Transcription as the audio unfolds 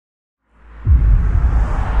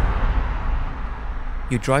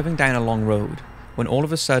You're driving down a long road, when all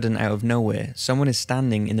of a sudden out of nowhere, someone is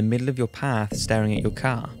standing in the middle of your path staring at your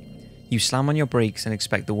car. You slam on your brakes and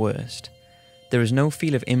expect the worst. There is no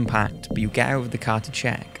feel of impact, but you get out of the car to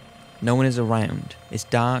check. No one is around, it's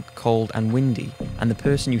dark, cold and windy, and the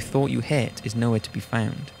person you thought you hit is nowhere to be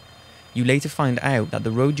found. You later find out that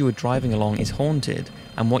the road you were driving along is haunted,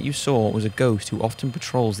 and what you saw was a ghost who often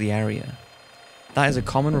patrols the area. That is a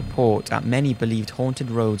common report at many believed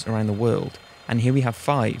haunted roads around the world, and here we have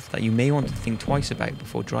 5 that you may want to think twice about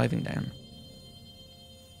before driving down.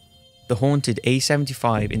 The haunted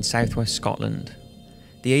A75 in southwest Scotland.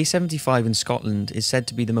 The A75 in Scotland is said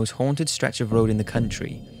to be the most haunted stretch of road in the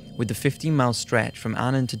country, with the 15-mile stretch from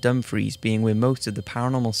Annan to Dumfries being where most of the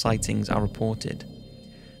paranormal sightings are reported.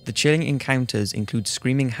 The chilling encounters include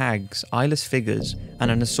screaming hags, eyeless figures, and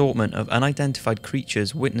an assortment of unidentified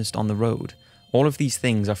creatures witnessed on the road. All of these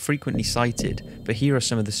things are frequently cited, but here are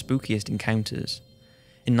some of the spookiest encounters.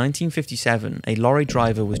 In 1957, a lorry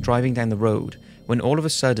driver was driving down the road when all of a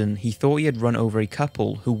sudden he thought he had run over a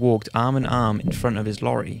couple who walked arm in arm in front of his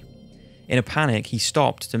lorry. In a panic, he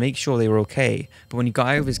stopped to make sure they were okay, but when he got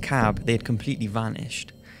out of his cab, they had completely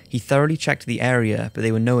vanished. He thoroughly checked the area, but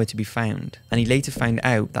they were nowhere to be found, and he later found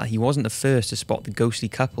out that he wasn't the first to spot the ghostly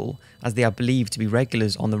couple, as they are believed to be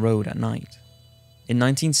regulars on the road at night. In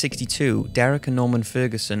 1962, Derek and Norman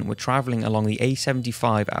Ferguson were travelling along the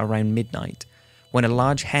A75 at around midnight, when a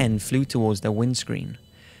large hen flew towards their windscreen.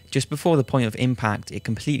 Just before the point of impact, it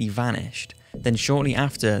completely vanished. Then shortly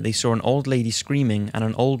after, they saw an old lady screaming and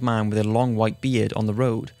an old man with a long white beard on the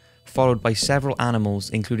road, followed by several animals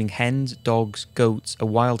including hens, dogs, goats, a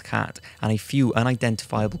wild cat, and a few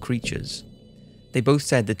unidentifiable creatures. They both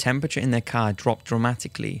said the temperature in their car dropped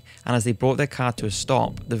dramatically, and as they brought their car to a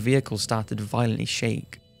stop, the vehicle started to violently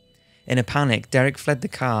shake. In a panic, Derek fled the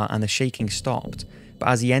car and the shaking stopped, but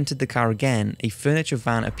as he entered the car again, a furniture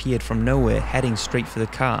van appeared from nowhere heading straight for the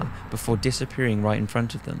car before disappearing right in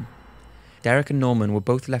front of them. Derek and Norman were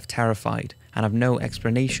both left terrified and have no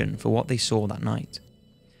explanation for what they saw that night.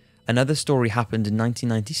 Another story happened in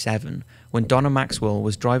 1997 when Donna Maxwell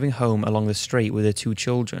was driving home along the straight with her 2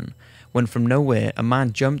 children, when from nowhere a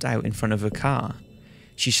man jumped out in front of her car.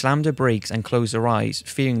 She slammed her brakes and closed her eyes,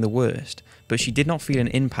 fearing the worst, but she did not feel an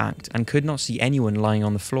impact and could not see anyone lying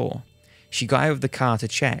on the floor. She got out of the car to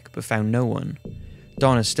check but found no one.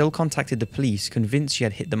 Donna still contacted the police, convinced she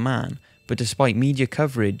had hit the man, but despite media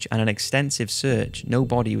coverage and an extensive search, no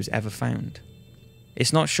body was ever found.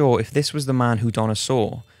 It's not sure if this was the man who Donna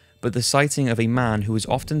saw, but the sighting of a man who was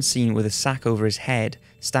often seen with a sack over his head,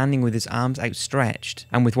 standing with his arms outstretched,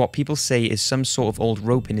 and with what people say is some sort of old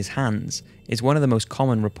rope in his hands, is one of the most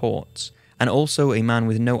common reports, and also a man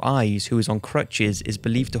with no eyes who is on crutches is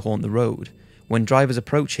believed to haunt the road. When drivers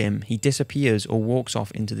approach him, he disappears or walks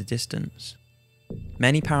off into the distance.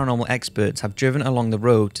 Many paranormal experts have driven along the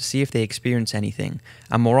road to see if they experience anything,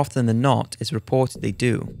 and more often than not, it's reported they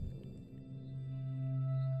do.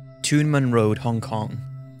 Tuen Mun Road, Hong Kong.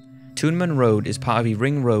 Tuen Mun Road is part of a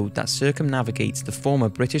ring road that circumnavigates the former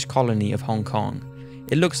British colony of Hong Kong.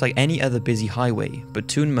 It looks like any other busy highway, but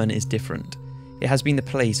Tuen Mun is different. It has been the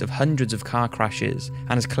place of hundreds of car crashes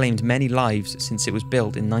and has claimed many lives since it was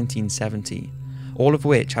built in 1970, all of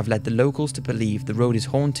which have led the locals to believe the road is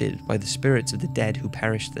haunted by the spirits of the dead who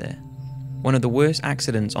perished there. One of the worst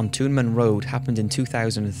accidents on Tuen Mun Road happened in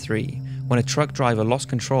 2003, when a truck driver lost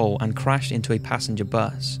control and crashed into a passenger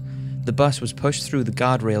bus. The bus was pushed through the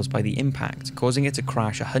guardrails by the impact, causing it to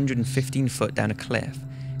crash 115 foot down a cliff,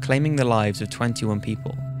 claiming the lives of 21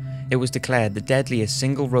 people. It was declared the deadliest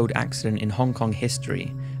single road accident in Hong Kong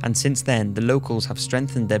history, and since then the locals have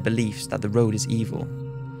strengthened their beliefs that the road is evil.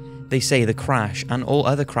 They say the crash and all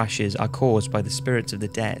other crashes are caused by the spirits of the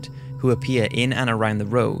dead, who appear in and around the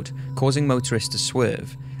road, causing motorists to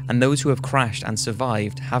swerve, and those who have crashed and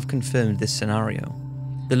survived have confirmed this scenario.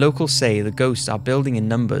 The locals say the ghosts are building in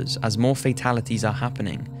numbers as more fatalities are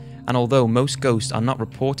happening, and although most ghosts are not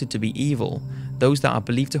reported to be evil, those that are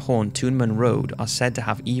believed to haunt Tuen Mun Road are said to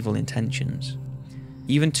have evil intentions.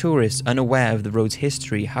 Even tourists unaware of the road's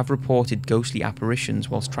history have reported ghostly apparitions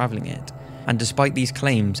whilst travelling it, and despite these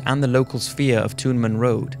claims and the locals' fear of Tuen Mun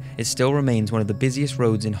Road, it still remains one of the busiest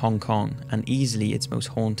roads in Hong Kong and easily its most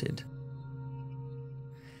haunted.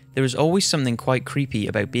 There is always something quite creepy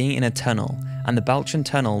about being in a tunnel, and the Balchen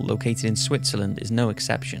Tunnel located in Switzerland is no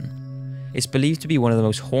exception. It's believed to be one of the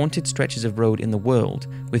most haunted stretches of road in the world,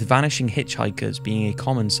 with vanishing hitchhikers being a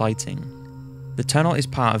common sighting. The tunnel is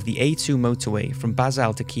part of the A2 motorway from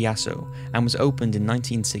Basel to Chiasso and was opened in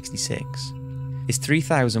 1966. It's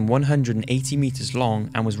 3,180 metres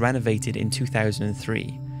long and was renovated in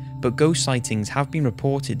 2003, but ghost sightings have been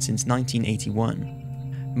reported since 1981.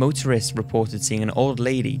 Motorists reported seeing an old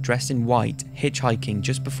lady dressed in white hitchhiking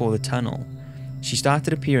just before the tunnel. She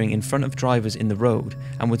started appearing in front of drivers in the road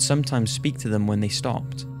and would sometimes speak to them when they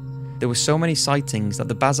stopped. There were so many sightings that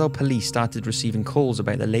the Basel police started receiving calls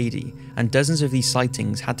about the lady, and dozens of these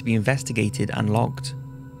sightings had to be investigated and logged.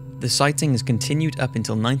 The sightings continued up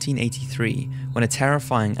until 1983, when a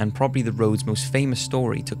terrifying and probably the road's most famous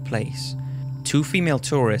story took place. 2 female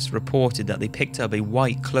tourists reported that they picked up a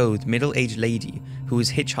white-clothed middle-aged lady who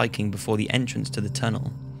was hitchhiking before the entrance to the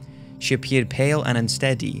tunnel. She appeared pale and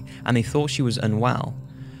unsteady, and they thought she was unwell.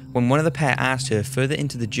 When one of the pair asked her further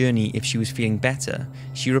into the journey if she was feeling better,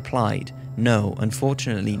 she replied, "No,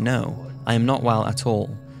 unfortunately no, I am not well at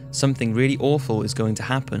all. Something really awful is going to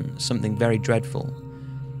happen, something very dreadful."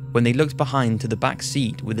 When they looked behind to the back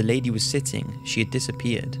seat where the lady was sitting, she had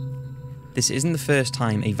disappeared. This isn't the first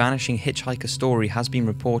time a vanishing hitchhiker story has been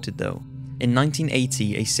reported though. In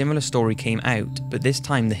 1980, a similar story came out, but this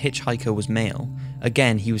time the hitchhiker was male.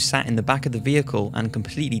 Again, he was sat in the back of the vehicle and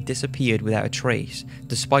completely disappeared without a trace,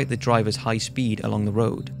 despite the driver's high speed along the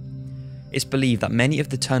road. It's believed that many of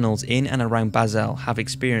the tunnels in and around Basel have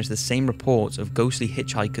experienced the same reports of ghostly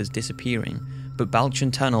hitchhikers disappearing, but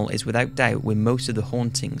Balchen Tunnel is without doubt where most of the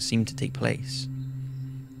hauntings seem to take place.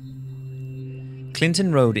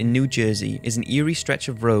 Clinton Road in New Jersey is an eerie stretch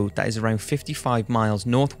of road that is around 55 miles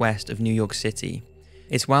northwest of New York City.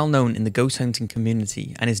 It's well known in the ghost hunting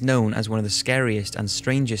community and is known as one of the scariest and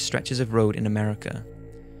strangest stretches of road in America.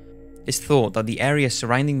 It's thought that the area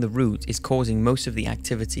surrounding the route is causing most of the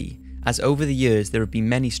activity, as over the years there have been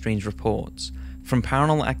many strange reports, from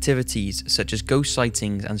paranormal activities such as ghost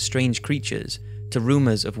sightings and strange creatures, to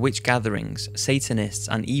rumours of witch gatherings, Satanists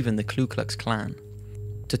and even the Ku Klux Klan.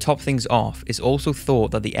 To top things off, it's also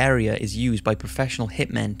thought that the area is used by professional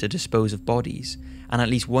hitmen to dispose of bodies, and at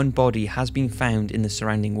least one body has been found in the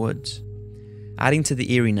surrounding woods. Adding to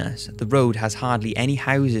the eeriness, the road has hardly any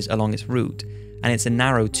houses along its route, and it's a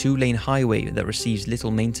narrow 2-lane highway that receives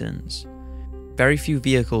little maintenance. Very few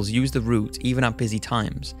vehicles use the route even at busy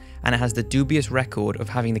times, and it has the dubious record of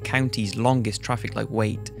having the county's longest traffic light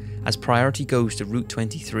wait, as priority goes to Route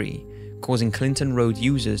 23, causing Clinton Road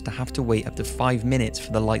users to have to wait up to 5 minutes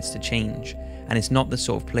for the lights to change, and it's not the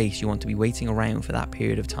sort of place you want to be waiting around for that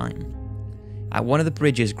period of time. At one of the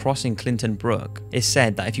bridges crossing Clinton Brook, it's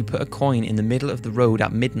said that if you put a coin in the middle of the road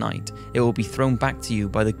at midnight, it will be thrown back to you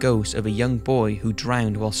by the ghost of a young boy who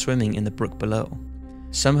drowned while swimming in the brook below.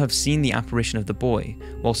 Some have seen the apparition of the boy,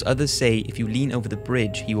 whilst others say if you lean over the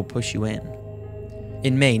bridge he will push you in.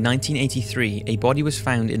 In May 1983, a body was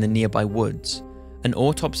found in the nearby woods. An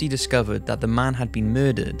autopsy discovered that the man had been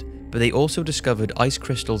murdered, but they also discovered ice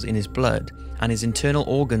crystals in his blood, and his internal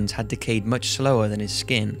organs had decayed much slower than his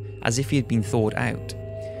skin, as if he had been thawed out.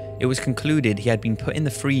 It was concluded he had been put in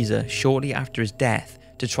the freezer shortly after his death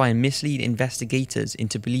to try and mislead investigators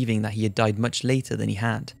into believing that he had died much later than he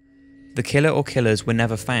had. The killer or killers were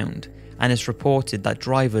never found, and it's reported that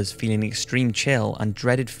drivers feel an extreme chill and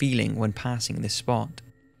dreaded feeling when passing this spot.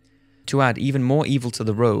 To add even more evil to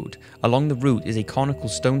the road, along the route is a conical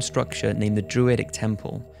stone structure named the Druidic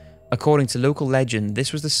Temple. According to local legend,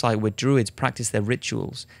 this was the site where druids practiced their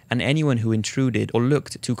rituals, and anyone who intruded or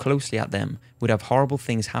looked too closely at them would have horrible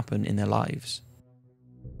things happen in their lives.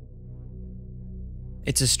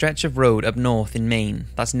 It's a stretch of road up north in Maine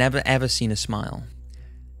that's never ever seen a smile.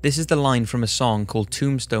 This is the line from a song called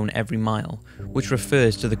Tombstone Every Mile, which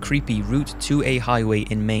refers to the creepy Route 2A highway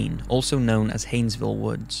in Maine, also known as Haynesville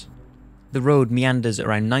Woods. The road meanders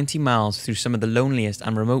around 90 miles through some of the loneliest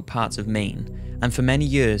and remote parts of Maine, and for many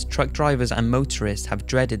years truck drivers and motorists have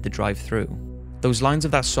dreaded the drive through. Those lines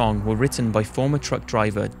of that song were written by former truck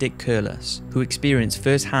driver Dick Curless, who experienced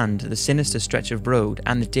firsthand the sinister stretch of road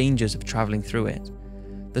and the dangers of travelling through it.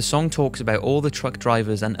 The song talks about all the truck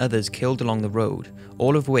drivers and others killed along the road,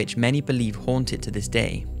 all of which many believe haunt it to this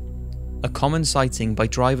day. A common sighting by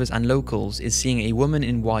drivers and locals is seeing a woman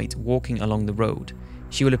in white walking along the road.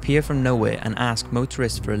 She will appear from nowhere and ask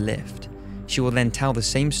motorists for a lift. She will then tell the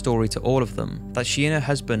same story to all of them, that she and her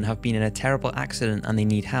husband have been in a terrible accident and they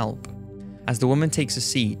need help. As the woman takes a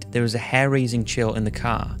seat, there is a hair-raising chill in the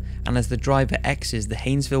car, and as the driver exits the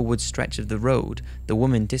Haynesville Woods stretch of the road, the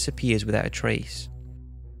woman disappears without a trace.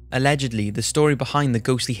 Allegedly, the story behind the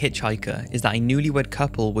ghostly hitchhiker is that a newlywed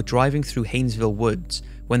couple were driving through Haynesville Woods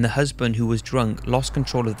when the husband, who was drunk, lost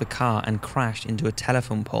control of the car and crashed into a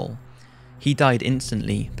telephone pole. He died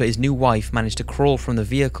instantly, but his new wife managed to crawl from the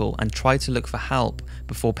vehicle and try to look for help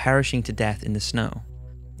before perishing to death in the snow.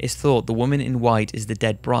 It's thought the woman in white is the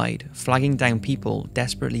dead bride, flagging down people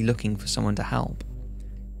desperately looking for someone to help.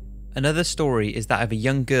 Another story is that of a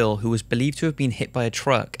young girl who was believed to have been hit by a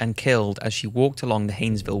truck and killed as she walked along the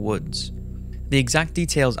Haynesville Woods. The exact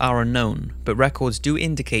details are unknown, but records do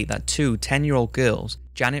indicate that two 10-year-old girls,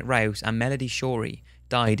 Janet Rouse and Melody Shorey,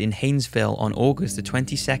 died in Haynesville on August the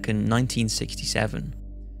 22nd, 1967.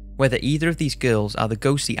 Whether either of these girls are the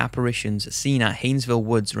ghostly apparitions seen at Haynesville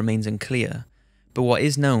Woods remains unclear, but what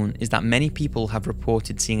is known is that many people have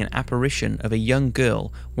reported seeing an apparition of a young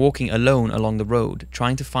girl walking alone along the road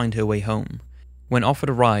trying to find her way home. When offered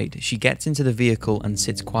a ride, she gets into the vehicle and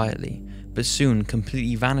sits quietly, but soon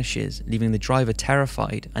completely vanishes, leaving the driver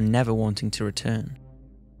terrified and never wanting to return.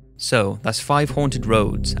 So, that's 5 haunted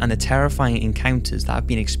roads and the terrifying encounters that have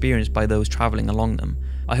been experienced by those travelling along them.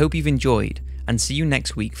 I hope you've enjoyed, and see you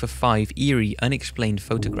next week for 5 eerie, unexplained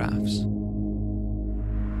photographs.